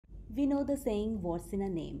We know the saying, what's in a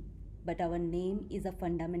name? But our name is a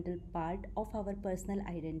fundamental part of our personal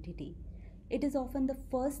identity. It is often the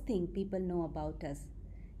first thing people know about us.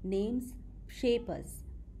 Names shape us,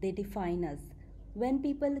 they define us. When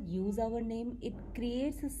people use our name, it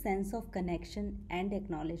creates a sense of connection and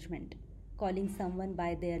acknowledgement. Calling someone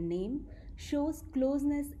by their name shows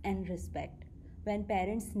closeness and respect. When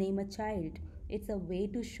parents name a child, it's a way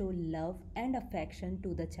to show love and affection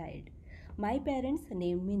to the child. My parents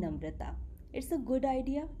named me Namrata. It's a good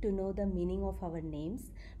idea to know the meaning of our names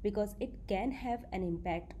because it can have an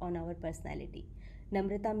impact on our personality.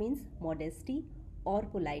 Namrata means modesty or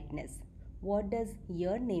politeness. What does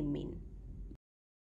your name mean?